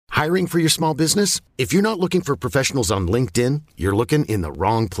Hiring for your small business? If you're not looking for professionals on LinkedIn, you're looking in the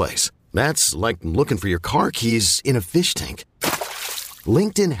wrong place. That's like looking for your car keys in a fish tank.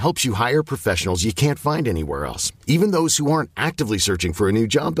 LinkedIn helps you hire professionals you can't find anywhere else, even those who aren't actively searching for a new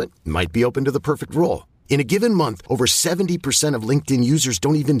job but might be open to the perfect role. In a given month, over 70% of LinkedIn users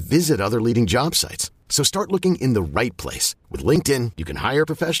don't even visit other leading job sites. So start looking in the right place. With LinkedIn, you can hire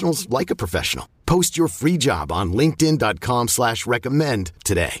professionals like a professional. Post your free job on linkedin.com/recommend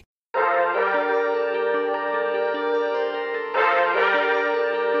today.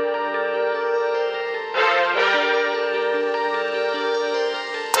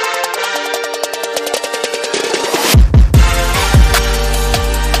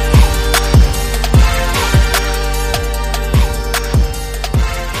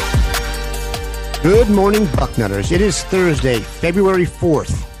 Good morning, Bucknutters. It is Thursday, February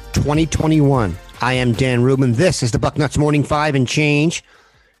 4th, 2021. I am Dan Rubin. This is the Bucknuts Morning 5 and Change.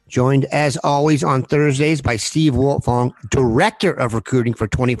 Joined, as always, on Thursdays by Steve Wiltfong, Director of Recruiting for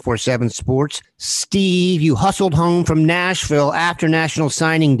 24/7 Sports. Steve, you hustled home from Nashville after National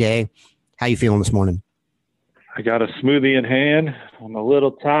Signing Day. How you feeling this morning? I got a smoothie in hand. I'm a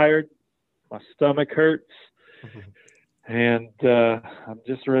little tired. My stomach hurts. And I'm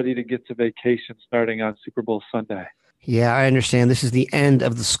just ready to get to vacation starting on Super Bowl Sunday. Yeah, I understand. This is the end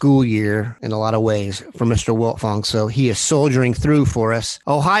of the school year in a lot of ways for Mr. Wiltfong, so he is soldiering through for us.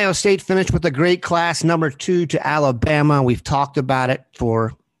 Ohio State finished with a great class, number 2 to Alabama. We've talked about it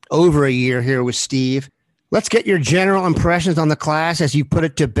for over a year here with Steve. Let's get your general impressions on the class as you put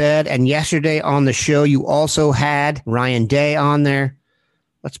it to bed. And yesterday on the show, you also had Ryan Day on there.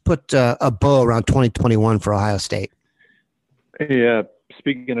 Let's put a bow around 2021 for Ohio State. Yeah,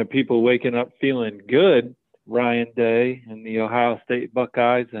 speaking of people waking up feeling good, Ryan Day and the Ohio State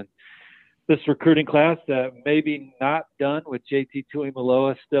Buckeyes and this recruiting class that maybe not done with JT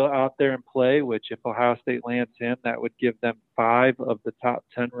Tuimoloau still out there in play, which if Ohio State lands him, that would give them 5 of the top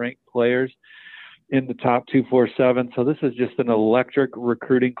 10 ranked players in the top 247. So this is just an electric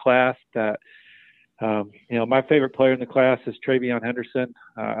recruiting class that my favorite player in the class is Travion Henderson.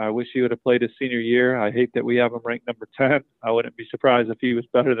 I wish he would have played his senior year. I hate that we have him ranked number 10. I wouldn't be surprised if he was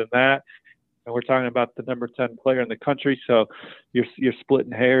better than that. And we're talking about the number 10 player in the country, so you're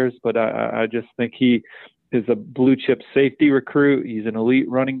splitting hairs. But I just think he is a blue chip safety recruit. He's an elite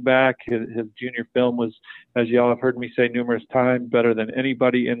running back. His junior film was, as y'all have heard me say numerous times, better than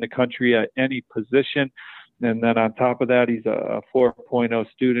anybody in the country at any position. And then on top of that, he's a 4.0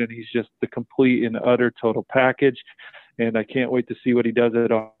 student. He's just the complete and utter total package. And I can't wait to see what he does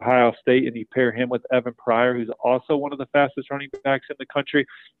at Ohio State. And you pair him with Evan Pryor, who's also one of the fastest running backs in the country.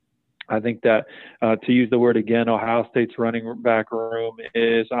 I think that, to use the word again, Ohio State's running back room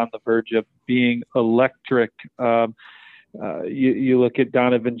is on the verge of being electric. You look at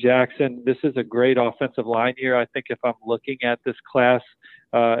Donovan Jackson. This is a great offensive line here. I think if I'm looking at this class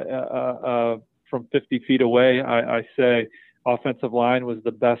from 50 feet away, I say offensive line was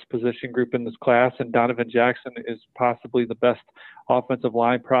the best position group in this class, and Donovan Jackson is possibly the best offensive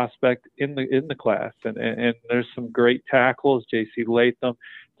line prospect in the class. And there's some great tackles: J.C. Latham,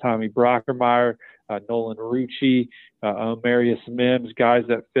 Tommy Brockermeyer, Nolan Rucci, Marius Mims, guys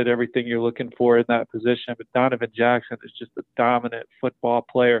that fit everything you're looking for in that position. But Donovan Jackson is just a dominant football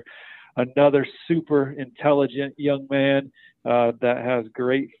player. Another super intelligent young man that has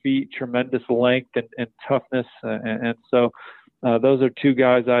great feet, tremendous length and toughness. And so those are 2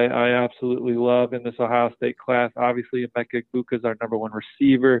 guys I absolutely love in this Ohio State class. Obviously, Emeka Egbuka is our number 1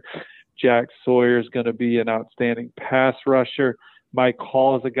 receiver. Jack Sawyer is going to be an outstanding pass rusher. Mike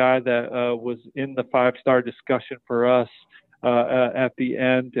Hall is a guy that was in the 5-star discussion for us at the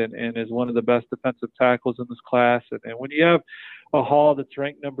end and is one of the best defensive tackles in this class. And when you have a Hall that's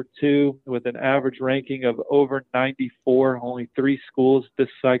ranked number 2 with an average ranking of over 94, only 3 schools this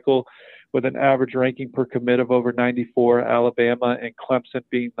cycle with an average ranking per commit of over 94, Alabama and Clemson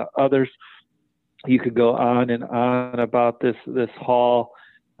being the others. You could go on and on about this Hall.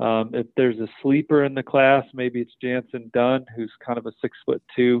 If there's a sleeper in the class, maybe it's Jansen Dunn, who's kind of a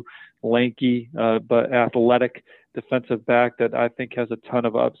 6'2", lanky but athletic defensive back that I think has a ton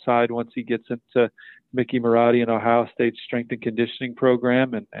of upside once he gets into Mickey Marotti and Ohio State's strength and conditioning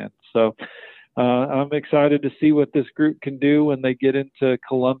program. And so I'm excited to see what this group can do when they get into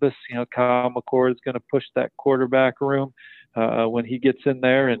Columbus. Kyle McCord is going to push that quarterback room when he gets in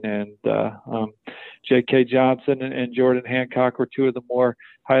there. And J.K. Johnson and Jordan Hancock were 2 of the more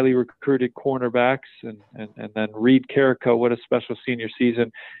highly recruited cornerbacks. And then Reed Carrico, what a special senior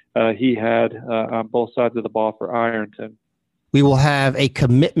season he had on both sides of the ball for Ironton. We will have a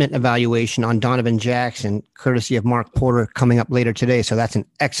commitment evaluation on Donovan Jackson, courtesy of Mark Porter, coming up later today. So that's an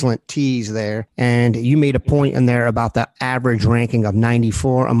excellent tease there. And you made a point in there about the average ranking of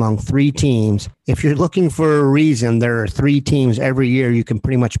 94 among 3 teams. If you're looking for a reason, there are 3 teams every year you can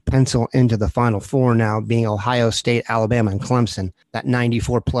pretty much pencil into the Final Four now, being Ohio State, Alabama, and Clemson. That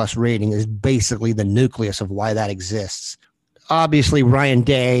 94 plus rating is basically the nucleus of why that exists. Obviously, Ryan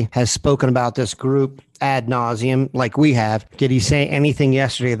Day has spoken about this group ad nauseum like we have. Did he say anything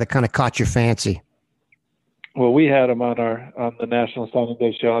yesterday that kind of caught your fancy? Well, we had him on the National Signing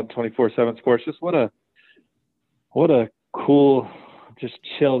Day show on 24/7 Sports. Just what a cool, just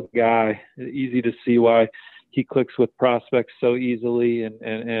chill guy. Easy to see why he clicks with prospects so easily,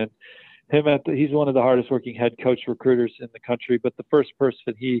 and he's one of the hardest working head coach recruiters in the country. But the first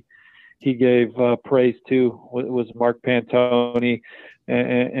person he gave praise to was Mark Pantoni,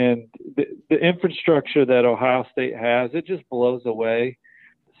 and the infrastructure that Ohio State has, it just blows away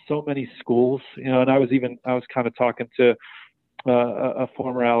so many schools, and I was kind of talking to a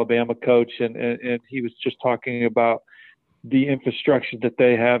former Alabama coach, and he was just talking about the infrastructure that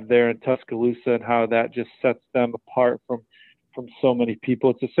they have there in Tuscaloosa and how that just sets them apart from so many people.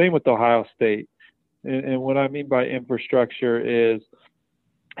 It's the same with Ohio State. And what I mean by infrastructure is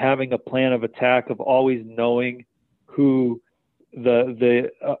having a plan of attack, of always knowing who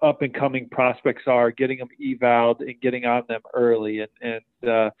the up and coming prospects are, getting them eval'd and getting on them early, and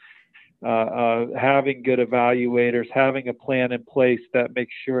having good evaluators, having a plan in place that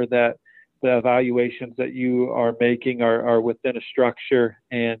makes sure that the evaluations that you are making are within a structure,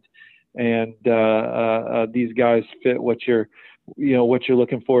 and these guys fit what you're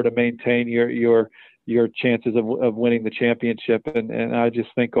looking for to maintain your chances of winning the championship. And I just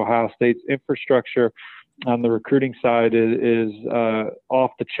think Ohio State's infrastructure on the recruiting side is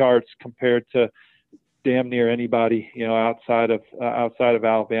off the charts compared to damn near anybody, outside of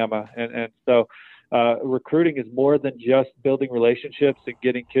Alabama. And so recruiting is more than just building relationships and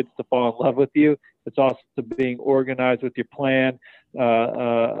getting kids to fall in love with you. It's also being organized with your plan,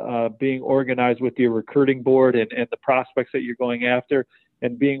 being organized with your recruiting board and the prospects that you're going after,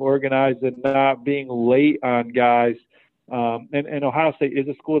 and being organized and not being late on guys. And Ohio State is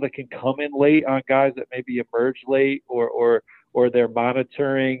a school that can come in late on guys that maybe emerge late or they're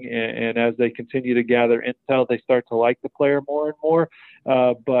monitoring, and as they continue to gather intel, they start to like the player more and more.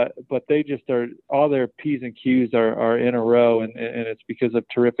 But they just are, all their P's and Q's are in a row, and it's because of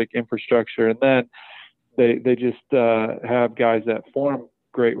terrific infrastructure. And then they just have guys that form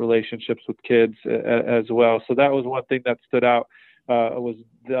great relationships with kids as well. So that was one thing that stood out. Was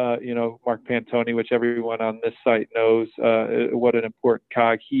Mark Pantoni, which everyone on this site knows what an important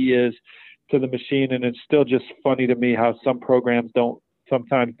cog he is to the machine. And it's still just funny to me how some programs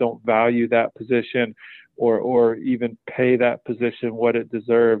sometimes don't value that position or even pay that position what it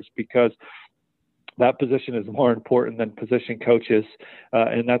deserves, because that position is more important than position coaches,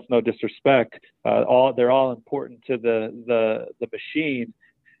 and that's no disrespect. They're all important to the machine.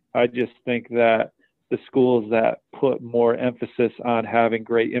 I just think that the schools that put more emphasis on having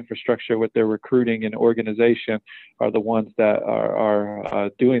great infrastructure with their recruiting and organization are the ones that are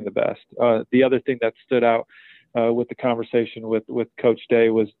doing the best. The other thing that stood out with the conversation with Coach Day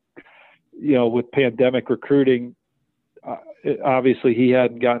was, with pandemic recruiting, obviously he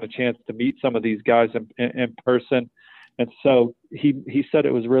hadn't gotten a chance to meet some of these guys in person. And so he said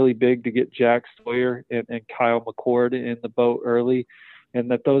it was really big to get Jack Sawyer and Kyle McCord in the boat early, and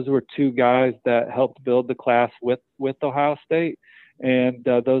that those were 2 guys that helped build the class with Ohio State. And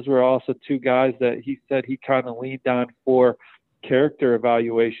those were also 2 guys that he said he kind of leaned on for character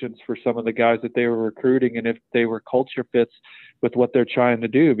evaluations for some of the guys that they were recruiting, and if they were culture fits with what they're trying to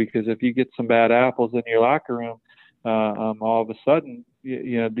do. Because if you get some bad apples in your locker room, all of a sudden,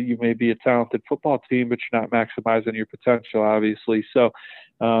 you may be a talented football team, but you're not maximizing your potential, obviously. So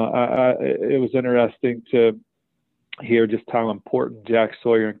it was interesting to hear just how important Jack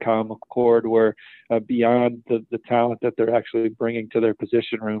Sawyer and Kyle McCord were, beyond the talent that they're actually bringing to their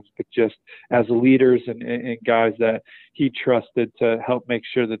position rooms, but just as leaders and guys that he trusted to help make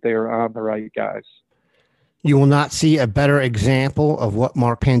sure that they are on the right guys. You will not see a better example of what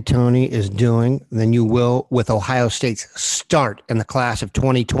Mark Pantoni is doing than you will with Ohio State's start in the class of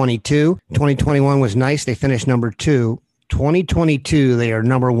 2022. 2021 was nice. They finished number 2. 2022, they are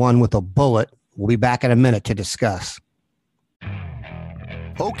number 1 with a bullet. We'll be back in a minute to discuss.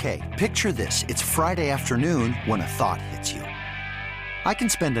 Okay, picture this. It's Friday afternoon when a thought hits you. I can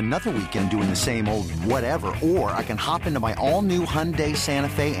spend another weekend doing the same old whatever, or I can hop into my all-new Hyundai Santa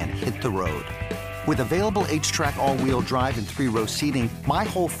Fe and hit the road. With available H-Track all-wheel drive and 3-row seating, my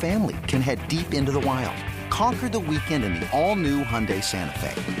whole family can head deep into the wild. Conquer the weekend in the all-new Hyundai Santa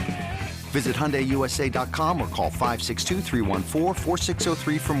Fe. Visit HyundaiUSA.com or call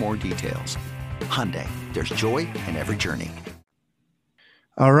 562-314-4603 for more details. Hyundai, there's joy in every journey.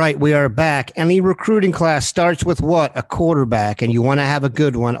 All right, we are back. Any recruiting class starts with what? A quarterback, and you want to have a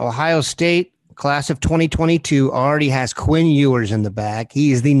good one. Ohio State, class of 2022, already has Quinn Ewers in the back.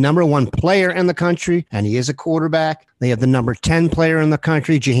 He is the number 1 player in the country, and he is a quarterback. They have the number 10 player in the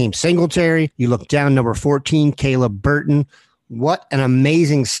country, Jaheim Singletary. You look down, number 14, Caleb Burton. What an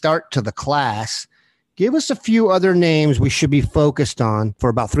amazing start to the class. Give us a few other names we should be focused on for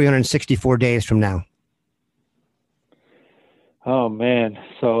about 364 days from now. Oh, man.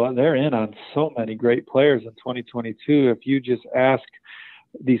 So they're in on so many great players in 2022. If you just ask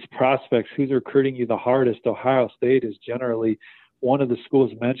these prospects who's recruiting you the hardest, Ohio State is generally one of the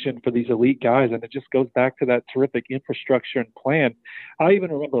schools mentioned for these elite guys. And it just goes back to that terrific infrastructure and plan. I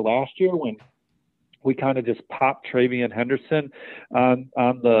even remember last year when we kind of just popped Travion Henderson on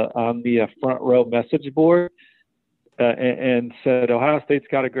the front row message board and said, Ohio State's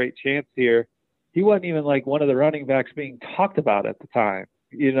got a great chance here. He wasn't even like one of the running backs being talked about at the time,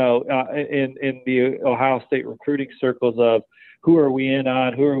 in the Ohio State recruiting circles of who are we in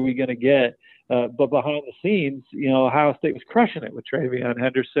on, who are we going to get? But behind the scenes, Ohio State was crushing it with Travion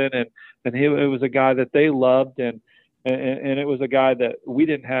Henderson, and it was a guy that they loved, and it was a guy that we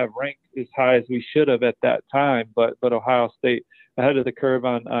didn't have ranked as high as we should have at that time, but Ohio State ahead of the curve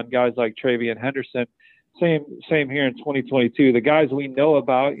on guys like Travion Henderson. Same here in 2022. The guys we know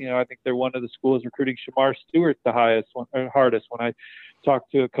about, I think they're one of the schools recruiting Shamar Stewart the hardest. When I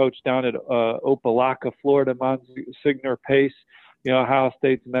talked to a coach down at Opelika, Florida, Monsignor Pace, Ohio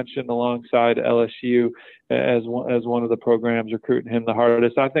State's mentioned alongside LSU as one of the programs recruiting him the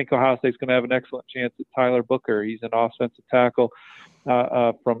hardest. I think Ohio State's going to have an excellent chance at Tyler Booker. He's an offensive tackle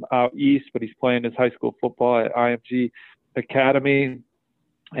from out east, but he's playing his high school football at IMG Academy,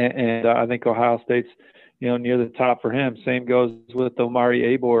 and I think Ohio State's near the top for him. Same goes with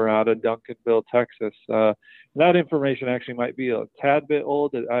Omari Abor out of Duncanville, Texas. That information actually might be a tad bit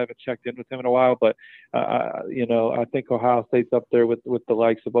old. I haven't checked in with him in a while, but I think Ohio State's up there with the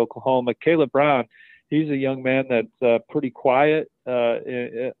likes of Oklahoma. Caleb Brown, he's a young man that's pretty quiet.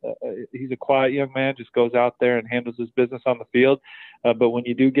 He's a quiet young man, just goes out there and handles his business on the field. But when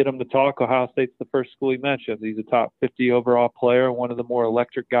you do get him to talk, Ohio State's the first school he mentions. He's a top 50 overall player, one of the more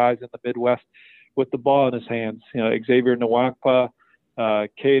electric guys in the Midwest with the ball in his hands. Xavier Nwankpa,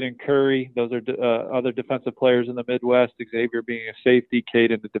 Caden Curry, those are other defensive players in the Midwest. Xavier being a safety,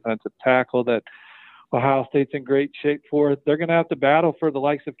 Caden the defensive tackle that Ohio State's in great shape for. They're going to have to battle for the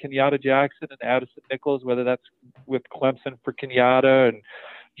likes of Kenyatta Jackson and Addison Nichols, whether that's with Clemson for Kenyatta and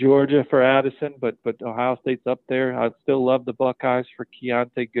Georgia for Addison, but Ohio State's up there. I still love the Buckeyes for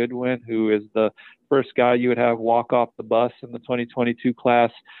Keontae Goodwin, who is the first guy you would have walk off the bus in the 2022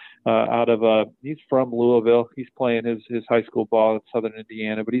 class. He's from Louisville. He's playing his high school ball in Southern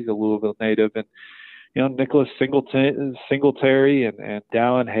Indiana, but he's a Louisville native. And Nicholas Singletary and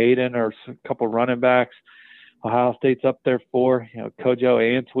Dallin Hayden are a couple running backs. Ohio State's up there for. Kojo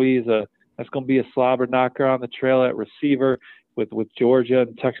Antwi that's going to be a slobber knocker on the trail at receiver with Georgia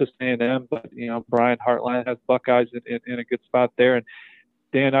and Texas A&M. But Brian Hartline has Buckeyes in a good spot there. And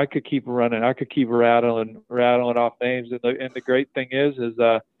Dan, I could keep running. I could keep rattling off names. And the great thing is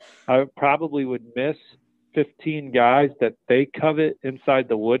I probably would miss 15 guys that they covet inside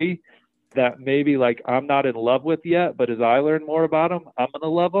the Woody that maybe I'm not in love with yet, but as I learn more about them, I'm going to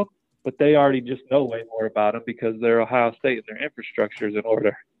love them. But they already just know way more about them because they're Ohio State and their infrastructure is in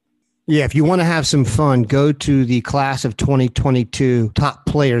order. Yeah, if you want to have some fun, go to the class of 2022 top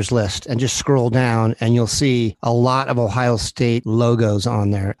players list and just scroll down and you'll see a lot of Ohio State logos on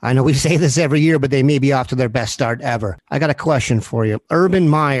there. I know we say this every year, but they may be off to their best start ever. I got a question for you. Urban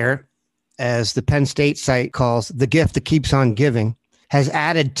Meyer, as the Penn State site calls the gift that keeps on giving, has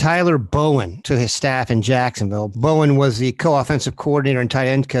added Tyler Bowen to his staff in Jacksonville. Bowen was the co-offensive coordinator and tight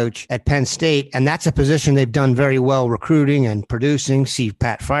end coach at Penn State, and that's a position they've done very well recruiting and producing. See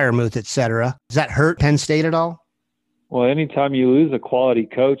Pat Freiermuth, et cetera. Does that hurt Penn State at all? Well, anytime you lose a quality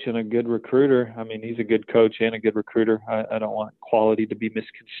coach and a good recruiter, he's a good coach and a good recruiter. I don't want quality to be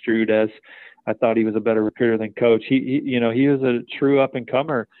misconstrued as I thought he was a better recruiter than coach. He was a true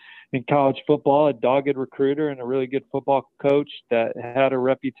up-and-comer in college football, a dogged recruiter and a really good football coach that had a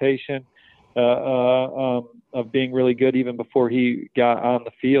reputation of being really good even before he got on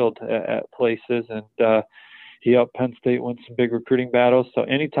the field at places. And he helped Penn State win some big recruiting battles. So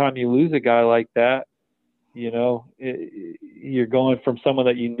anytime you lose a guy like that, you're going from someone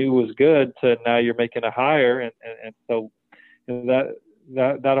that you knew was good to now you're making a hire. And so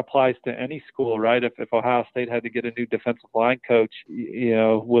that applies to any school, right? If Ohio State had to get a new defensive line coach,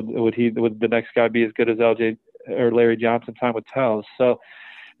 would the next guy be as good as LJ or Larry Johnson? Time would tell. So,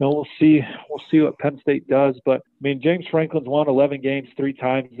 we'll see what Penn State does. But I mean, James Franklin's won 11 games 3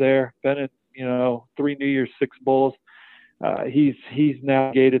 times there. Been in 3 New Year's, 6 bowls. He's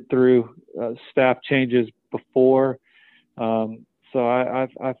navigated through staff changes before. So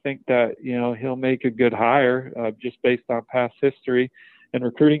I think that, he'll make a good hire just based on past history. And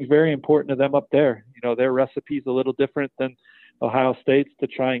recruiting is very important to them up there. Their recipe's a little different than Ohio State's to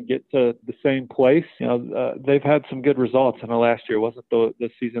try and get to the same place. They've had some good results in the last year. It wasn't the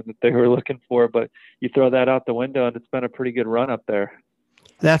season that they were looking for, but you throw that out the window and it's been a pretty good run up there.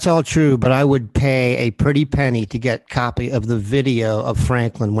 That's all true, but I would pay a pretty penny to get a copy of the video of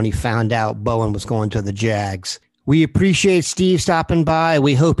Franklin when he found out Bowen was going to the Jags. We appreciate Steve stopping by.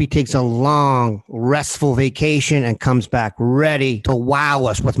 We hope he takes a long, restful vacation and comes back ready to wow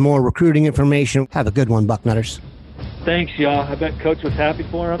us with more recruiting information. Have a good one, Bucknutters. Thanks, y'all. I bet Coach was happy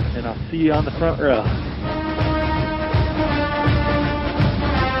for him, and I'll see you on the front row.